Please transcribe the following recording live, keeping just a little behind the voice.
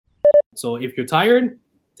So if you're tired,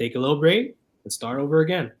 take a little break and start over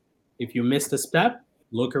again. If you missed a step,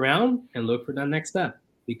 look around and look for that next step,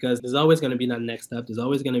 because there's always going to be that next step. There's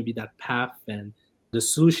always going to be that path, and the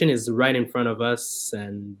solution is right in front of us.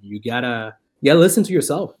 And you gotta listen to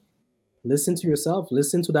yourself. Listen to yourself.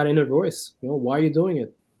 Listen to that inner voice. Why are you doing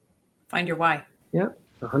it? Find your why. Yeah,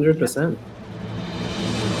 100%.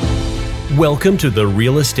 Welcome to the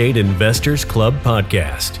Real Estate Investors Club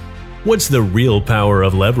podcast. What's the real power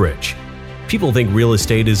of leverage? People think real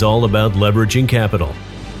estate is all about leveraging capital.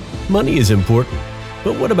 Money is important,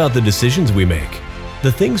 but what about the decisions we make?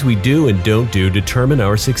 The things we do and don't do determine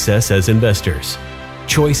our success as investors.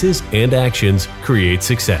 Choices and actions create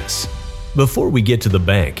success. Before we get to the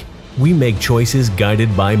bank, we make choices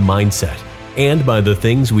guided by mindset and by the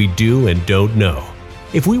things we do and don't know.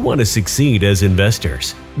 If we want to succeed as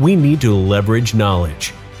investors, we need to leverage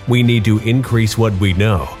knowledge. We need to increase what we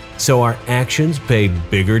know, so our actions pay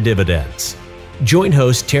bigger dividends. Join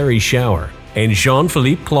host Terry Schauer and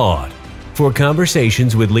Jean-Philippe Claude for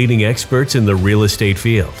conversations with leading experts in the real estate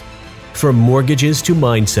field. From mortgages to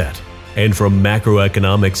mindset, and from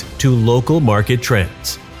macroeconomics to local market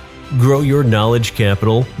trends. Grow your knowledge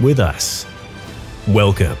capital with us.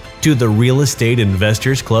 Welcome to the Real Estate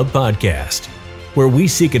Investors Club podcast, where we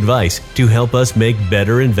seek advice to help us make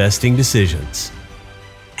better investing decisions.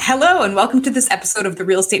 Hello, and welcome to this episode of the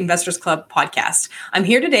Real Estate Investors Club podcast. I'm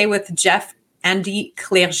here today with Jeff Andy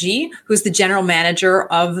Clergy, who's the general manager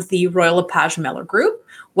of the Royal LePage Mellor Group.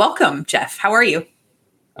 Welcome, Jeff. How are you?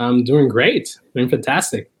 I'm doing great. Doing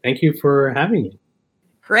fantastic. Thank you for having me.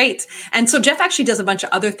 Great. And so Jeff actually does a bunch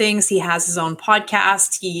of other things. He has his own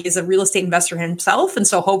podcast. He is a real estate investor himself. And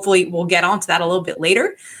so hopefully we'll get onto that a little bit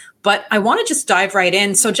later. But I want to just dive right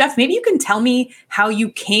in. So Jeff, maybe you can tell me how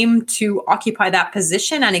you came to occupy that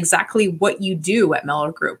position and exactly what you do at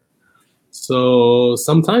Mellor Group. So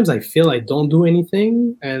sometimes I feel I don't do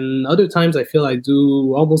anything, and other times I feel I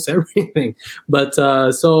do almost everything. But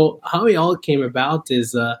so how it all came about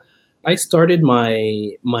is I started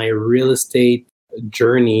my real estate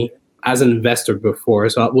journey as an investor before.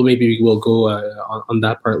 So maybe we'll go on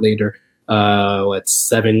that part later.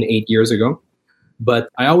 7-8 years ago. But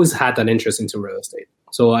I always had that interest into real estate.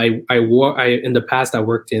 So I in the past I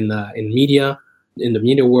worked in media, in the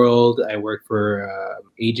media world. I worked for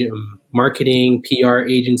marketing, PR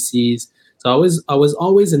agencies. So I was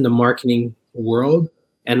always in the marketing world,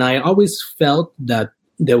 and I always felt that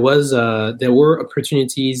there were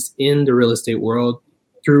opportunities in the real estate world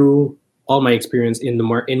through all my experience in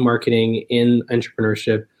marketing, in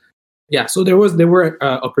entrepreneurship. Yeah, so there were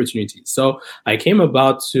opportunities. So I came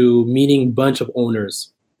about to meeting a bunch of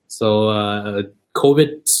owners. So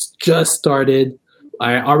COVID just started.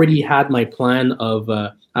 I already had my plan of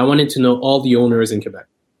I wanted to know all the owners in Quebec.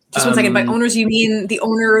 Just one second. By owners, you mean the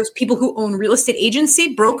owners, people who own real estate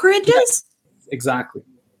agency, brokerages? Yes, exactly.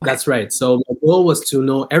 Okay. That's right. So my goal was to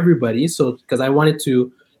know everybody. So because I wanted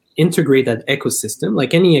to integrate that ecosystem,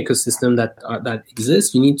 like any ecosystem that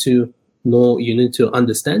exists, you need to know, you need to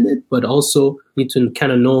understand it, but also need to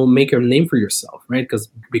kind of make a name for yourself, right?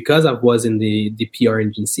 Because I was in the PR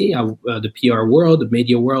agency, the PR world, the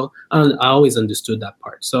media world, I always understood that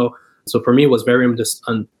part. So for me, it was very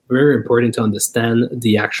important to understand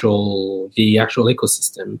the actual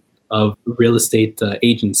ecosystem of real estate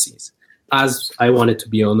agencies, as I wanted to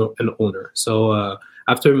be an owner. So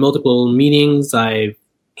after multiple meetings,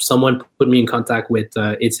 someone put me in contact with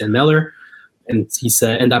Etienne Mellor. And he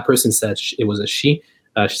said, and that person said, it was a she.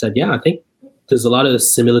 She said, yeah, I think there's a lot of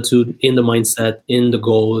similitude in the mindset, in the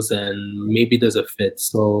goals, and maybe there's a fit.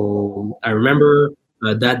 So I remember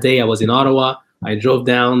that day I was in Ottawa. I drove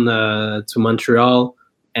down to Montreal,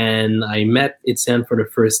 and I met Etienne for the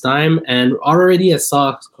first time. And already I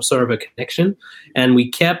saw sort of a connection, and we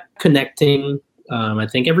kept connecting. I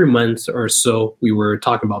think every month or so we were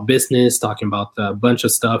talking about business, talking about a bunch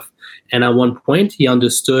of stuff. And at one point he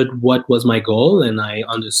understood what was my goal, and I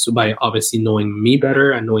understood by obviously knowing me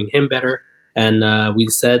better and knowing him better. And we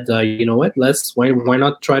said, you know what, why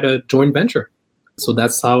not try to joint venture? So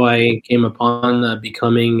that's how I came upon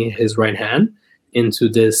becoming his right hand into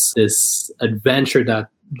this adventure,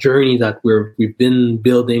 journey that we've been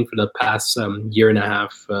building for the past year and a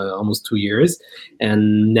half, almost 2 years,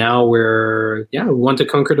 and now we want to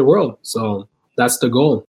conquer the world. So that's the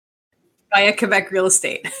goal. Via Quebec real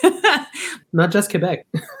estate. Not just Quebec.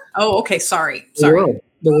 Oh, okay. Sorry. The world.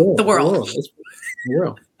 The world.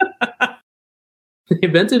 The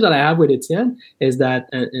advantage that I have with Etienne is that,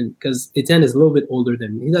 because Etienne is a little bit older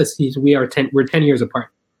than me, we're 10 years apart.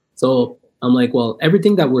 So I'm like, well,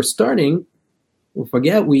 everything that we're starting,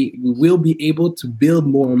 forget we will be able to build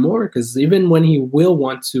more and more, because even when he will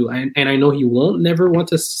want to, and I know he won't never want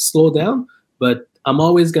to slow down, but I'm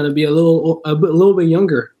always going to be a little bit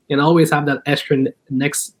younger and always have that extra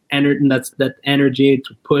next energy, that energy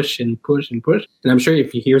to push and push and push. And I'm sure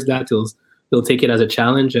if he hears that, he'll take it as a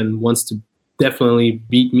challenge and wants to definitely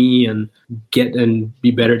beat me and get and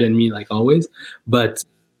be better than me like always. But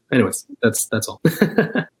anyways, that's all.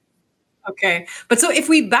 Okay. But so if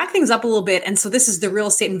we back things up a little bit, and so this is the Real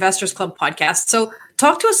Estate Investors Club podcast. So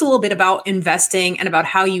talk to us a little bit about investing and about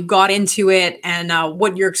how you got into it and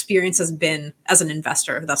what your experience has been as an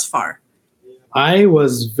investor thus far. I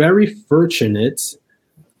was very fortunate.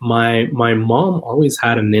 My mom always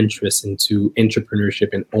had an interest into entrepreneurship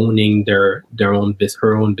and owning her own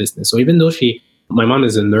business. So even though my mom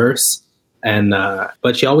is a nurse, and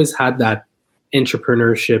but she always had that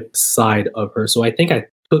entrepreneurship side of her. So I think I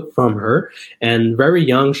took from her, and very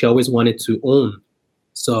young, she always wanted to own.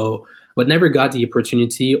 So, but never got the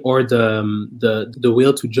opportunity or the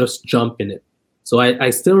will to just jump in it. So I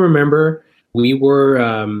still remember we were,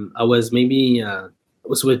 I was maybe, it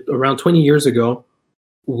was around 20 years ago.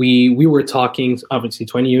 We were talking, obviously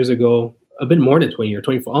 20 years ago, a bit more than 20 or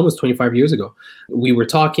 24, almost 25 years ago. We were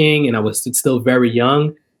talking and I was still very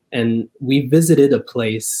young, and we visited a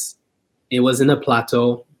place. It was in a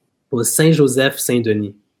plateau. It was Saint-Joseph,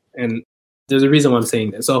 Saint-Denis. And there's a reason why I'm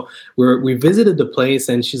saying this. So we visited the place,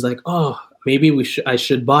 and she's like, oh, maybe I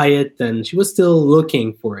should buy it. And she was still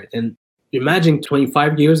looking for it. And imagine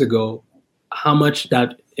 25 years ago, how much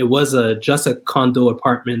that it was just a condo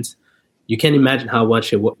apartment. You can't imagine how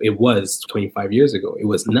much it was 25 years ago. It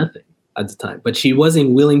was nothing at the time. But she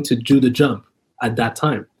wasn't willing to do the jump at that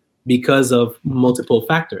time because of multiple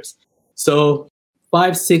factors. So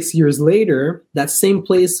 5-6 years later, that same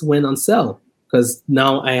place went on sale, because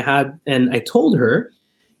now I told her,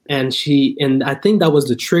 and I think that was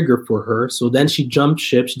the trigger for her. So then she jumped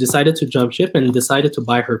ship. She decided to jump ship and decided to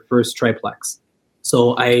buy her first triplex.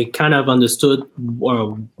 So I kind of understood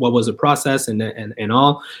what was the process and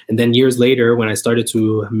all. And then years later, when I started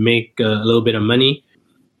to make a little bit of money,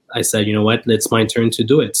 I said, you know what, it's my turn to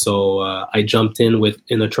do it. So I jumped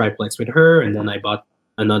in a triplex with her, and then I bought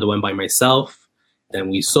another one by myself. Then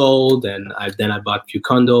we sold, and I bought a few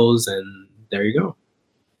condos, and there you go.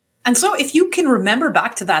 And so if you can remember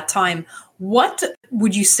back to that time, what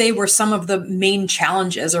would you say were some of the main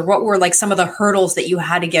challenges, or what were like some of the hurdles that you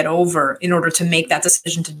had to get over in order to make that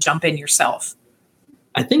decision to jump in yourself?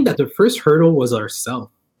 I think that the first hurdle was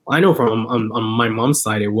ourselves. I know from on my mom's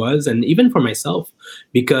side it was, and even for myself,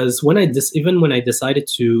 because when I decided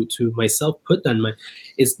to myself put that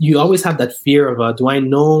you always have that fear of do I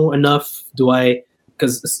know enough?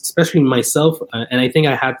 Because especially myself, and I think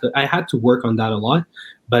I had to work on that a lot,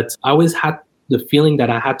 but I always had the feeling that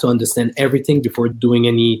I had to understand everything before doing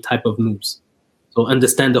any type of moves. So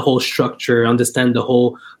understand the whole structure, understand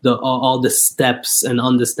all the steps, and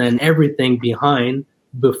understand everything behind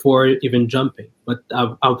before even jumping. But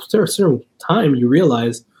after a certain time, you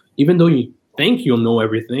realize, even though you think you'll know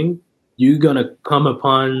everything, you're gonna come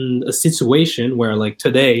upon a situation where, like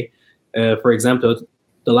today, for example,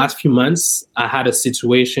 the last few months, I had a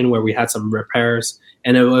situation where we had some repairs,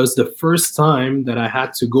 and it was the first time that I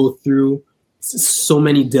had to go through so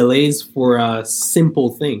many delays for a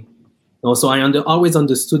simple thing. Also, I always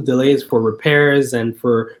understood delays for repairs and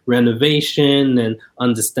for renovation, and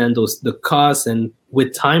understand the costs. And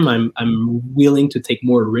with time, I'm willing to take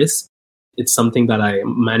more risks. It's something that I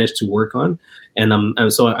managed to work on, and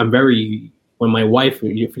I'm very. When my wife,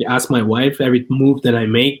 if you ask my wife, every move that I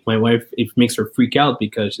make, my wife, it makes her freak out,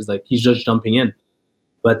 because she's like, he's just jumping in.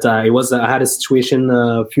 But I had a situation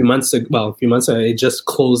a few months ago. It just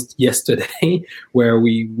closed yesterday, where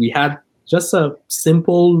we had just a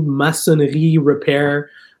simple masonry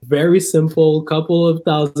repair, very simple, couple of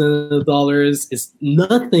 $1,000s. It's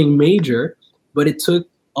nothing major, but it took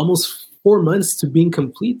almost 4 months to being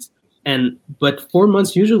complete. But 4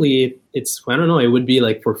 months usually it's I don't know. It would be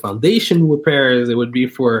like for foundation repairs. It would be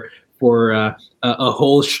for a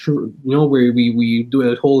whole where we do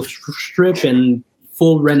a whole strip and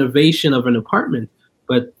full renovation of an apartment.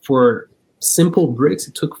 But for simple bricks,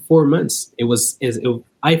 it took 4 months.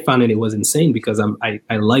 I found it was insane, because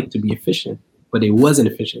I like to be efficient, but it wasn't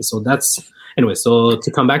efficient. So that's anyway. So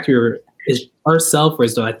to come back to ourself,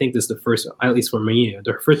 whereas I think this is the first, at least for me,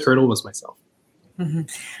 the first hurdle was myself. Mm-hmm.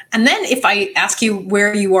 And then if I ask you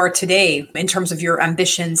where you are today in terms of your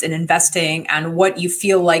ambitions in investing and what you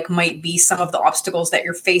feel like might be some of the obstacles that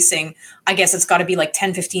you're facing, I guess it's got to be like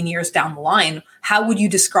 10, 15 years down the line. How would you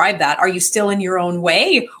describe that? Are you still in your own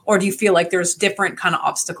way, or do you feel like there's different kind of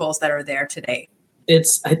obstacles that are there today?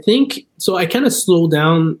 I think so. I kind of slowed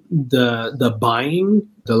down the buying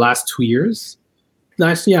the last 2 years.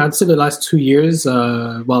 Actually, yeah, I'd say the last 2 years.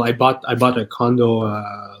 Well, I bought a condo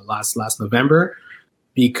last November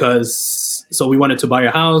because so we wanted to buy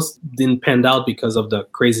a house, didn't pan out because of the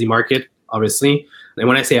crazy market, obviously. And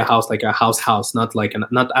when I say a house, like a house, not like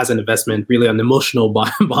not as an investment, really an emotional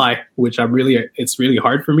buy, which it's really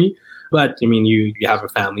hard for me. But I mean, you have a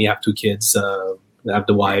family, you have 2 kids, you have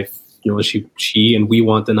the wife. She and we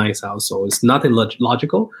want a nice house, so it's nothing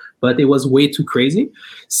logical. But it was way too crazy.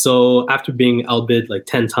 So after being outbid like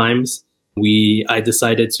 10 times, I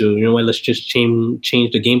decided to, let's just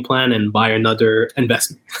change the game plan and buy another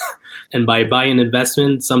investment. And by buying an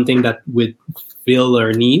investment, something that would fill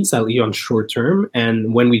our needs, at least on short term.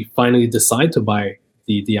 And when we finally decide to buy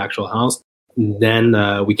the actual house, then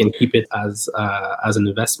we can keep it as an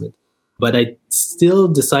investment. But I still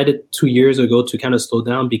decided 2 years ago to kind of slow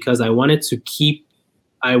down because I wanted to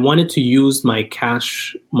use my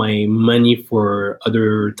cash, my money for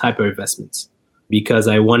other type of investments, because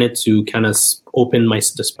I wanted to kind of open my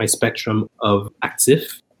spectrum of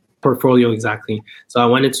active portfolio. Exactly.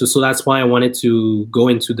 So that's why I wanted to go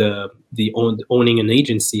into owning an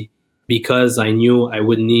agency, because I knew I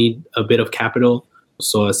would need a bit of capital.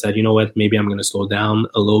 So I said, you know what, maybe I'm going to slow down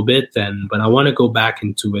a little bit, but I want to go back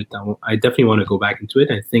into it. I definitely want to go back into it.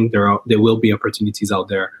 I think there will be opportunities out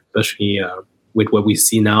there, especially with what we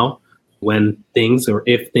see now.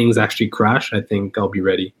 If things actually crash, I think I'll be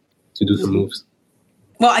ready to do some moves.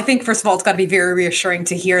 Well, I think, first of all, it's got to be very reassuring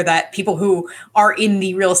to hear that people who are in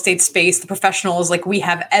the real estate space, the professionals, like we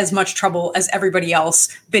have as much trouble as everybody else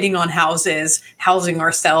bidding on houses, housing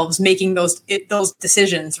ourselves, making those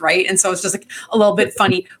decisions, right? And so it's just like a little bit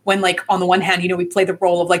funny when, like, on the one hand, we play the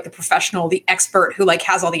role of like the professional, the expert who like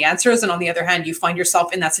has all the answers. And on the other hand, you find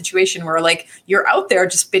yourself in that situation where like you're out there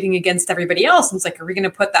just bidding against everybody else. And it's like, are we going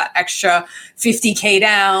to put that extra $50K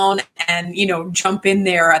down and, jump in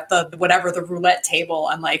there at the roulette table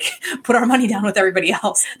and like put our money down with everybody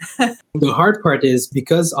else? The hard part is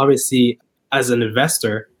because obviously as an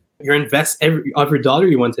investor, you invest every dollar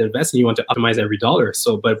you want to invest and you want to optimize every dollar.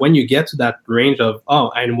 So, but when you get to that range of,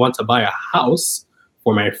 I want to buy a house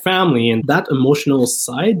for my family, and that emotional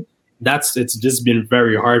side, it's just been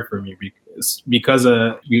very hard for me because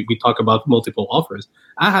we talk about multiple offers.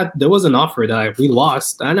 There was an offer that we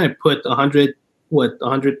lost and I put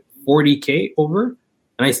 140K over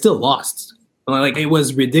and I still lost. Like, it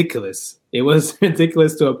was ridiculous. It was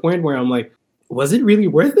ridiculous to a point where I'm like, was it really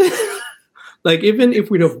worth it? Like, even if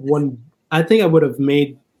we'd have won, I think I would have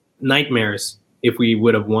made nightmares if we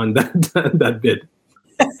would have won that bid.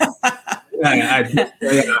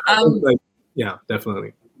 Yeah,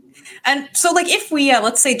 definitely. And so, like, if we,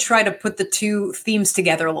 let's say, try to put the two themes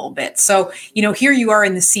together a little bit. So, here you are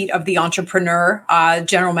in the seat of the entrepreneur,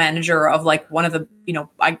 general manager of like one of the,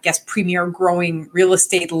 I guess, premier growing real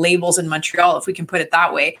estate labels in Montreal, if we can put it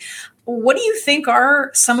that way. What do you think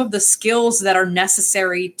are some of the skills that are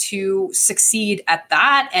necessary to succeed at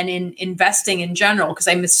that and in investing in general? Because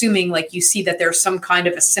I'm assuming like you see that there's some kind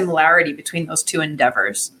of a similarity between those two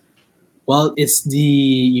endeavors. Well,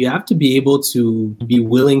 you have to be able to be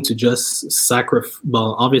willing to just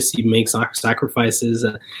obviously make sacrifices.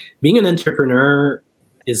 Being an entrepreneur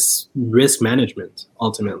is risk management,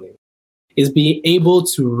 ultimately. Is being able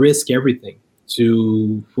to risk everything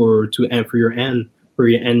for your end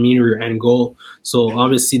mean or your end goal. So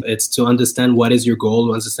obviously it's to understand what is your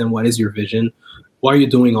goal, understand what is your vision. Why are you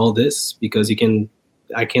doing all this? Because we can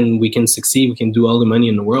succeed, we can do all the money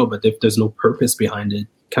in the world, but if there's no purpose behind it,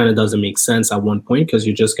 kind of doesn't make sense at one point, because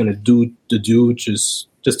you're just going to do just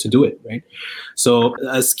to do it, right? So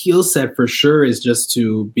a skill set for sure is just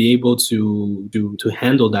to be able to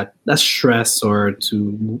handle that stress, or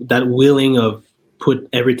to that willing of put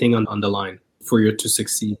everything on the line for you to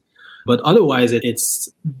succeed. But otherwise, it's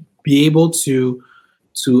be able to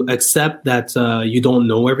accept that you don't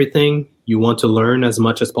know everything. You want to learn as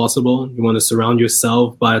much as possible. You want to surround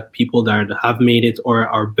yourself by people that have made it or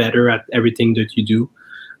are better at everything that you do.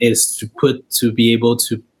 Is to be able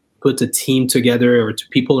to put a team together, or to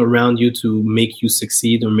people around you to make you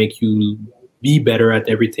succeed or make you be better at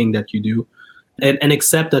everything that you do, and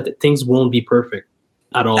accept that things won't be perfect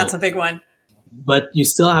at all. That's a big one. But you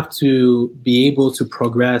still have to be able to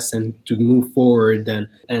progress and to move forward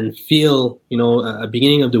and feel, at the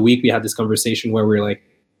beginning of the week, we had this conversation where we're like,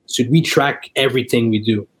 should we track everything we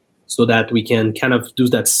do so that we can kind of do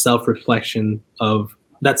that self-reflection of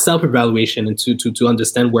that self-evaluation and to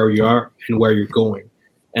understand where you are and where you're going.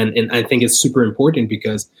 And I think it's super important,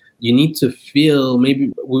 because you need to feel,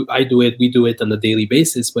 maybe we do it on a daily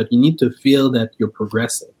basis, but you need to feel that you're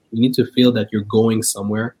progressing. You need to feel that you're going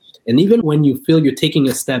somewhere. And even when you feel you're taking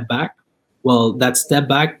a step back, well, that step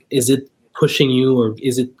back, is it pushing you, or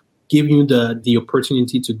is it giving you the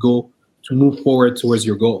opportunity to move forward towards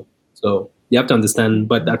your goal? So you have to understand,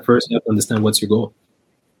 but at first you have to understand what's your goal.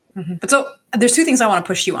 Mm-hmm. But so there's two things I want to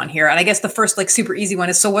push you on here. And I guess the first, like, super easy one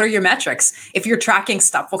is, so what are your metrics? If you're tracking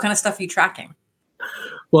stuff, what kind of stuff are you tracking?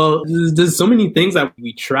 Well, there's so many things that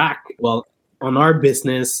we track. Well, on our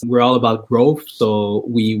business, we're all about growth. So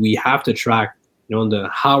we have to track, the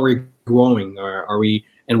how we're growing, or are we,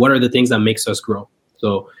 and what are the things that makes us grow.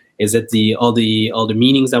 So is it all the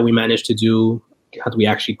meetings that we manage to do? How do we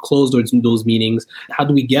actually close those meetings? How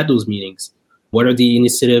do we get those meetings? What are the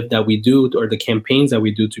initiatives that we do, or the campaigns that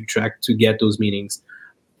we do to track to get those meetings?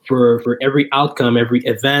 For every outcome, every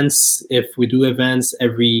events, if we do events,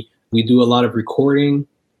 we do a lot of recording.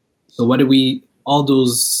 So what do all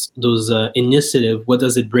those initiatives, what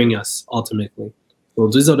does it bring us ultimately? So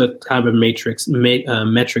these are the kind of metrics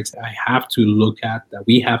that I have to look at, that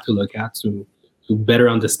we have to look at to better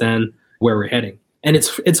understand where we're heading. And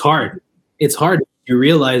it's hard. It's hard. You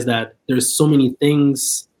realize that there's so many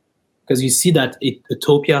things, because you see that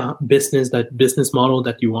utopia business, that business model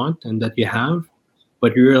that you want and that you have,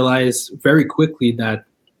 but you realize very quickly that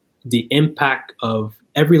the impact of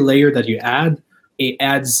every layer that you add, it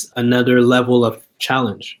adds another level of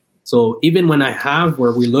challenge. So even when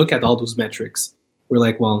where we look at all those metrics, we're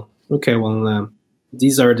like,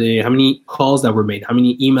 these are how many calls that were made, how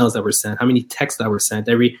many emails that were sent, how many texts that were sent,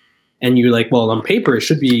 and you're like, well, on paper, it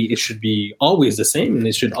should be always the same, and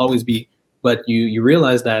it should always be, but you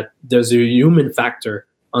realize that there's a human factor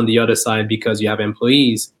on the other side, because you have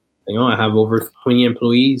employees. I have over 20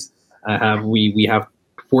 employees. We have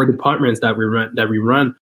 4 departments that we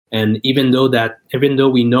run. And even though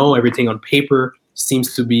we know everything on paper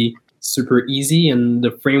seems to be super easy and the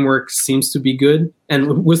framework seems to be good,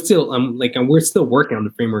 and we're still working on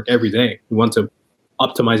the framework every day. We want to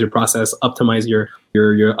optimize your process, optimize your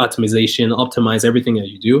optimization, optimize everything that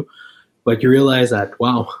you do. But you realize that,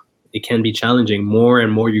 wow, it can be challenging. More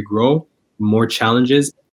and more you grow, more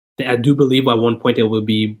challenges. I do believe at one point it will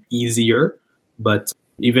be easier, but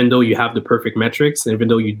even though you have the perfect metrics, and even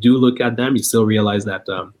though you do look at them, you still realize that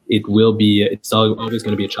it's always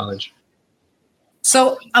going to be a challenge.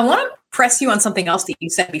 So I want to press you on something else that you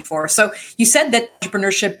said before. So you said that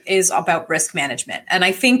entrepreneurship is about risk management. And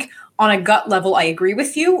I think on a gut level, I agree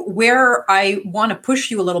with you. Where I want to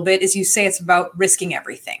push you a little bit is you say it's about risking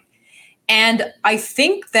everything. And I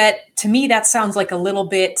think that, to me, that sounds like a little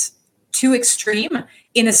bit too extreme,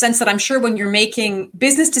 in a sense that I'm sure when you're making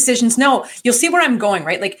business decisions, no, you'll see where I'm going,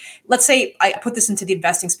 right? Like, let's say I put this into the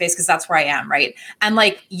investing space because that's where I am, right? And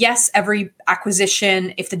like, yes, every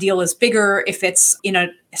acquisition, if the deal is bigger, if it's in a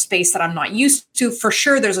space that I'm not used to, for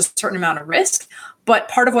sure, there's a certain amount of risk. But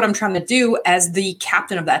part of what I'm trying to do as the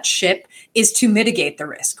captain of that ship is to mitigate the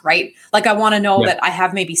risk, right? Like, I want to know that I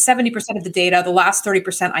have maybe 70% of the data, the last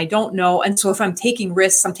 30% I don't know. And so if I'm taking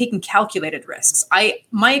risks, I'm taking calculated risks.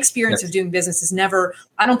 My experience of doing business is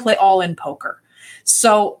I don't play all in poker.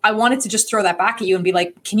 So I wanted to just throw that back at you and be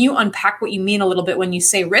like, can you unpack what you mean a little bit when you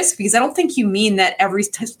say risk? Because I don't think you mean that every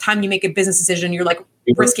time you make a business decision, you're like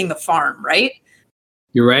risking the farm, right?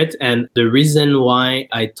 You're right. And the reason why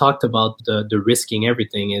I talked about the risking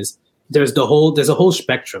everything is there's a whole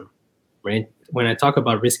spectrum, right? When I talk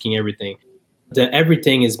about risking everything, the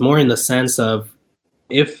everything is more in the sense of,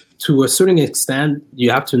 if to a certain extent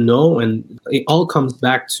you have to know, and it all comes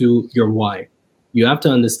back to your why. You have to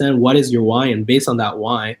understand what is your why, and based on that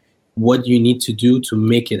why, what you need to do to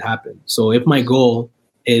make it happen. So if my goal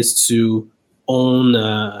is to own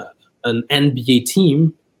an NBA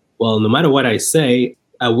team, well, no matter what I say,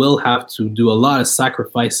 I will have to do a lot of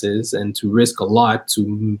sacrifices and to risk a lot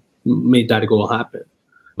to make that goal happen.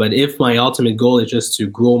 But if my ultimate goal is just to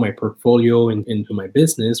grow my portfolio into my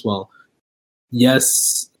business, well,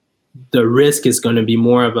 yes, the risk is going to be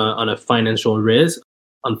more of on a financial risk,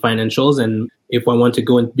 on financials. And if I want to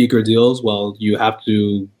go into bigger deals, well, you have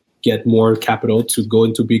to get more capital to go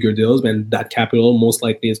into bigger deals. And that capital most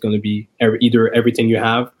likely is going to be either everything you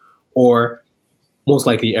have, or most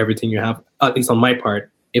likely everything you have, at least on my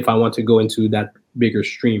part, if I want to go into that bigger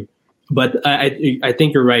stream. But I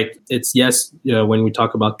think you're right. It's when we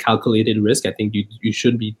talk about calculated risk, I think you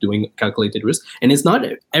should be doing calculated risk. And it's not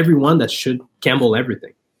everyone that should gamble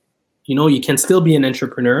everything. You can still be an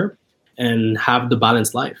entrepreneur and have the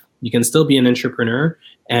balanced life. You can still be an entrepreneur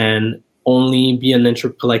and only be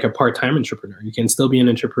like a part-time entrepreneur. You can still be an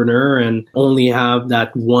entrepreneur and only have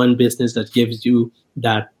that one business that gives you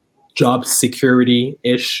that job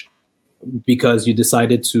security-ish because you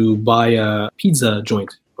decided to buy a pizza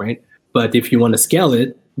joint, right? But if you want to scale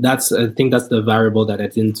it, I think that's the variable that I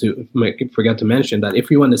forget to mention, that if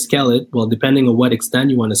you want to scale it, well, depending on what extent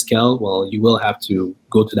you want to scale, well, you will have to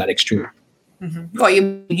go to that extreme. Mm-hmm. Well,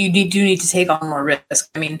 you do need to take on more risk.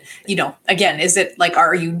 I mean, again, is it like,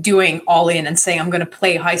 are you doing all in and saying, I'm going to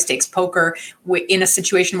play high stakes poker in a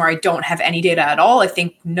situation where I don't have any data at all? I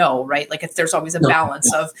think no, right? Like, if there's always a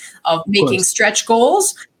balance of making stretch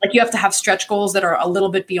goals, like you have to have stretch goals that are a little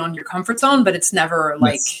bit beyond your comfort zone, but it's never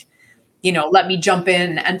like, let me jump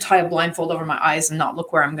in and tie a blindfold over my eyes and not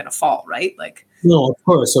look where I'm going to fall, right? Like, no,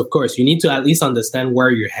 of course, you need to at least understand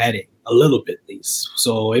where you're heading a little bit, at least.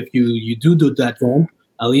 So if you do that jump,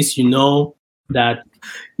 at least you know that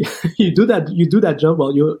you do that jump.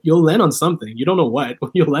 Well, you'll land on something. You don't know what, but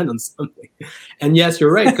you'll land on something. And yes,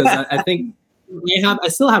 you're right, because I think I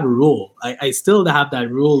still have a rule. I still have that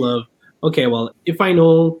rule of, okay, well, if I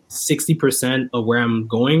know 60% of where I'm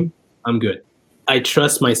going, I'm good. I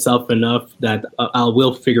trust myself enough that I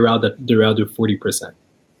will figure out the other 40%,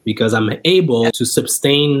 because I'm able to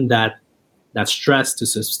sustain that stress, to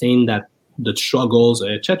sustain the struggles,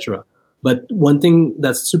 etc. But one thing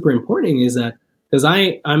that's super important is that, because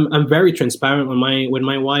I'm very transparent with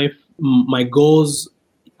my wife. My goals,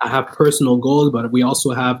 I have personal goals, but we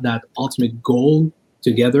also have that ultimate goal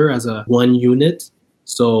together as a one unit.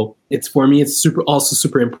 So for me, it's also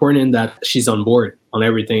super important that she's on board on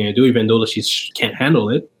everything I do, even though she can't handle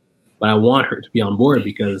it. But I want her to be on board,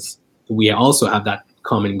 because we also have that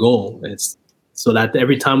common goal. It's so that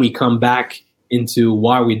every time we come back into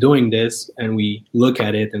why are we doing this, and we look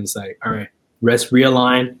at it and say, all right, let's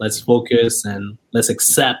realign, let's focus, and let's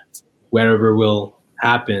accept whatever will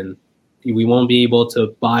happen. We won't be able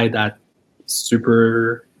to buy that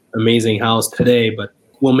super amazing house today, but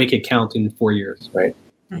we'll make it count in 4 years, right?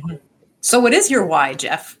 Mm-hmm. So what is your why,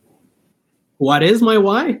 Jeff? What is my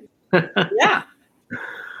why? Yeah.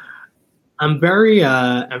 I'm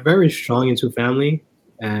very strong into family,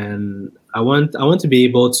 and I want to be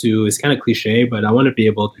able to, it's kind of cliche, but I want to be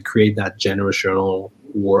able to create that generational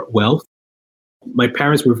wealth. My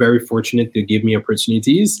parents were very fortunate to give me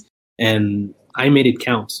opportunities, and I made it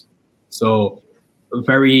count. So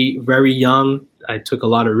very, very young, I took a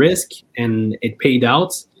lot of risk, and it paid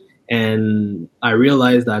out. And I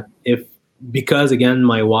realized that because again,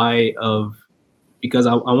 my why because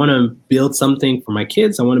I want to build something for my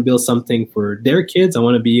kids. I want to build something for their kids. I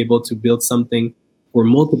want to be able to build something for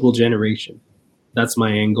multiple generations. That's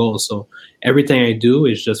my end goal. So everything I do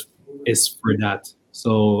is for that.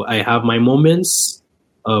 So I have my moments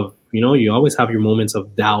of, you always have your moments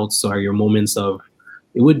of doubts, or your moments of,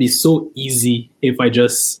 it would be so easy if I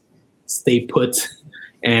just stay put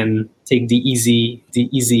and take the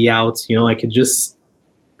easy out. I could just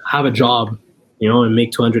have a job, and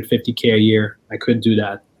make $250K a year. I could do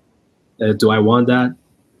that. Do I want that?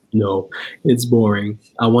 No, it's boring.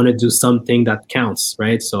 I want to do something that counts,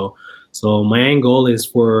 right? So my end goal is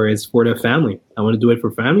for the family. I want to do it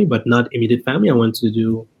for family, but not immediate family. I want to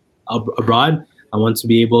do abroad. I want to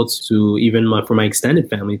be able to, even for my extended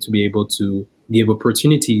family, to be able to give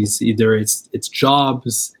opportunities. Either it's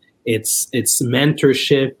jobs, it's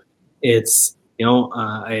mentorship, it's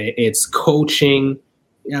it's coaching.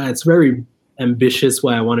 Yeah, it's very ambitious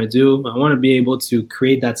what I want to do. I want to be able to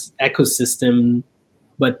create that ecosystem,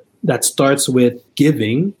 but that starts with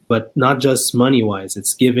giving, but not just money wise.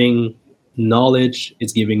 It's giving knowledge,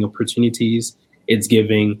 it's giving opportunities, it's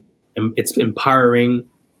empowering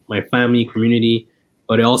my family, community.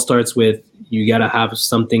 But it all starts with, you got to have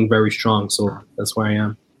something very strong. So that's where I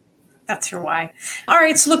am. That's your why. All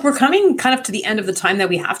right. So look, we're coming kind of to the end of the time that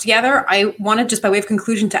we have together. I wanted, just by way of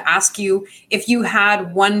conclusion, to ask you if you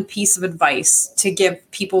had one piece of advice to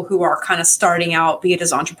give people who are kind of starting out, be it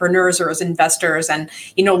as entrepreneurs or as investors, and,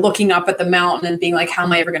 looking up at the mountain and being like, how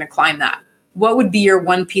am I ever going to climb that? What would be your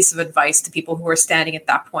one piece of advice to people who are standing at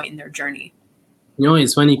that point in their journey?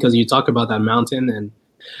 It's funny because you talk about that mountain, and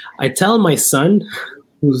I tell my son,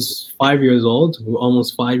 who's 5 years old,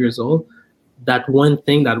 almost 5 years old, that one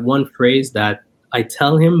phrase that I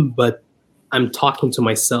tell him, but I'm talking to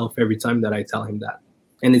myself every time that I tell him that.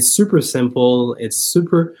 And it's super simple.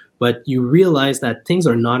 But you realize that things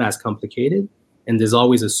are not as complicated, and there's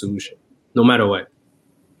always a solution, no matter what.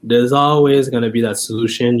 There's always going to be that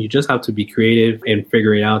solution. You just have to be creative and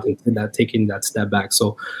figure it out, and taking that step back.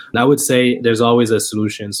 So I would say there's always a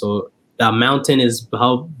solution. So that mountain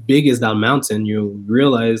how big is that mountain? You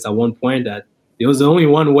realize at one point that there was only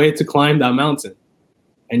one way to climb that mountain,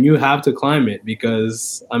 and you have to climb it,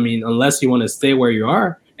 because, unless you want to stay where you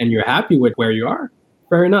are and you're happy with where you are,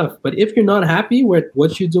 fair enough. But if you're not happy with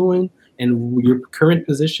what you're doing and your current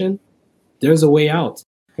position, there's a way out.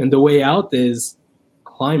 And the way out is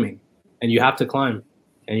climbing, and you have to climb.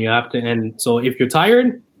 And you have to, and so if you're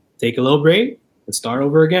tired, take a little break and start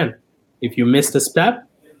over again. If you missed a step,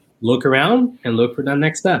 look around and look for that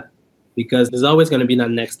next step, because there's always going to be that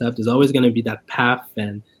next step. There's always going to be that path,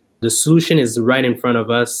 and the solution is right in front of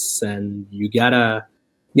us. And you gotta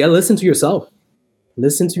listen to yourself.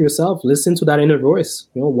 Listen to yourself. Listen to that inner voice.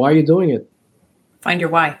 Why are you doing it? Find your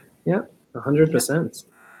why. Yeah, 100%.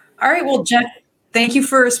 All right. Well, Jeff, thank you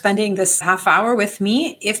for spending this half hour with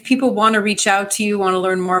me. If people want to reach out to you, want to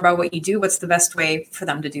learn more about what you do, what's the best way for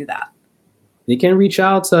them to do that? They can reach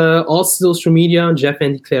out all social media, Jeff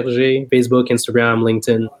and Clergy, Facebook, Instagram,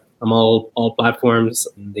 LinkedIn. I'm all platforms.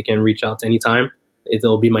 They can reach out anytime.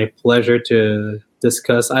 It'll be my pleasure to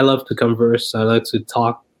discuss. I love to converse. I love to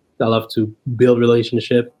talk. I love to build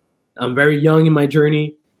relationship. I'm very young in my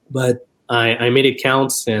journey, but I made it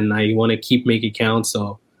count, and I want to keep making it count.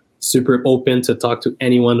 So super open to talk to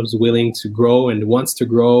anyone who's willing to grow and wants to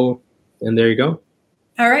grow. And there you go.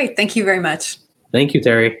 All right. Thank you very much. Thank you,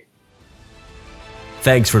 Terry.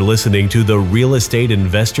 Thanks for listening to the Real Estate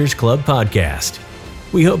Investors Club podcast.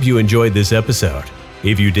 We hope you enjoyed this episode.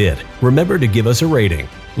 If you did, remember to give us a rating,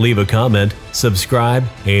 leave a comment, subscribe,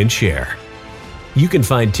 and share. You can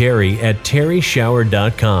find Terry at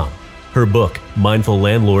terryshower.com. Her book, Mindful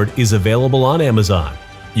Landlord, is available on Amazon.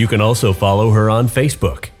 You can also follow her on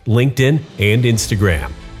Facebook, LinkedIn, and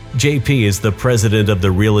Instagram. JP is the president of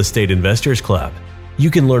the Real Estate Investors Club. You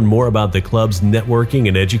can learn more about the club's networking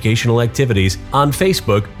and educational activities on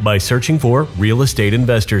Facebook by searching for Real Estate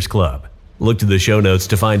Investors Club. Look to the show notes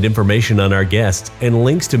to find information on our guests and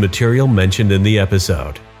links to material mentioned in the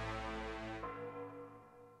episode.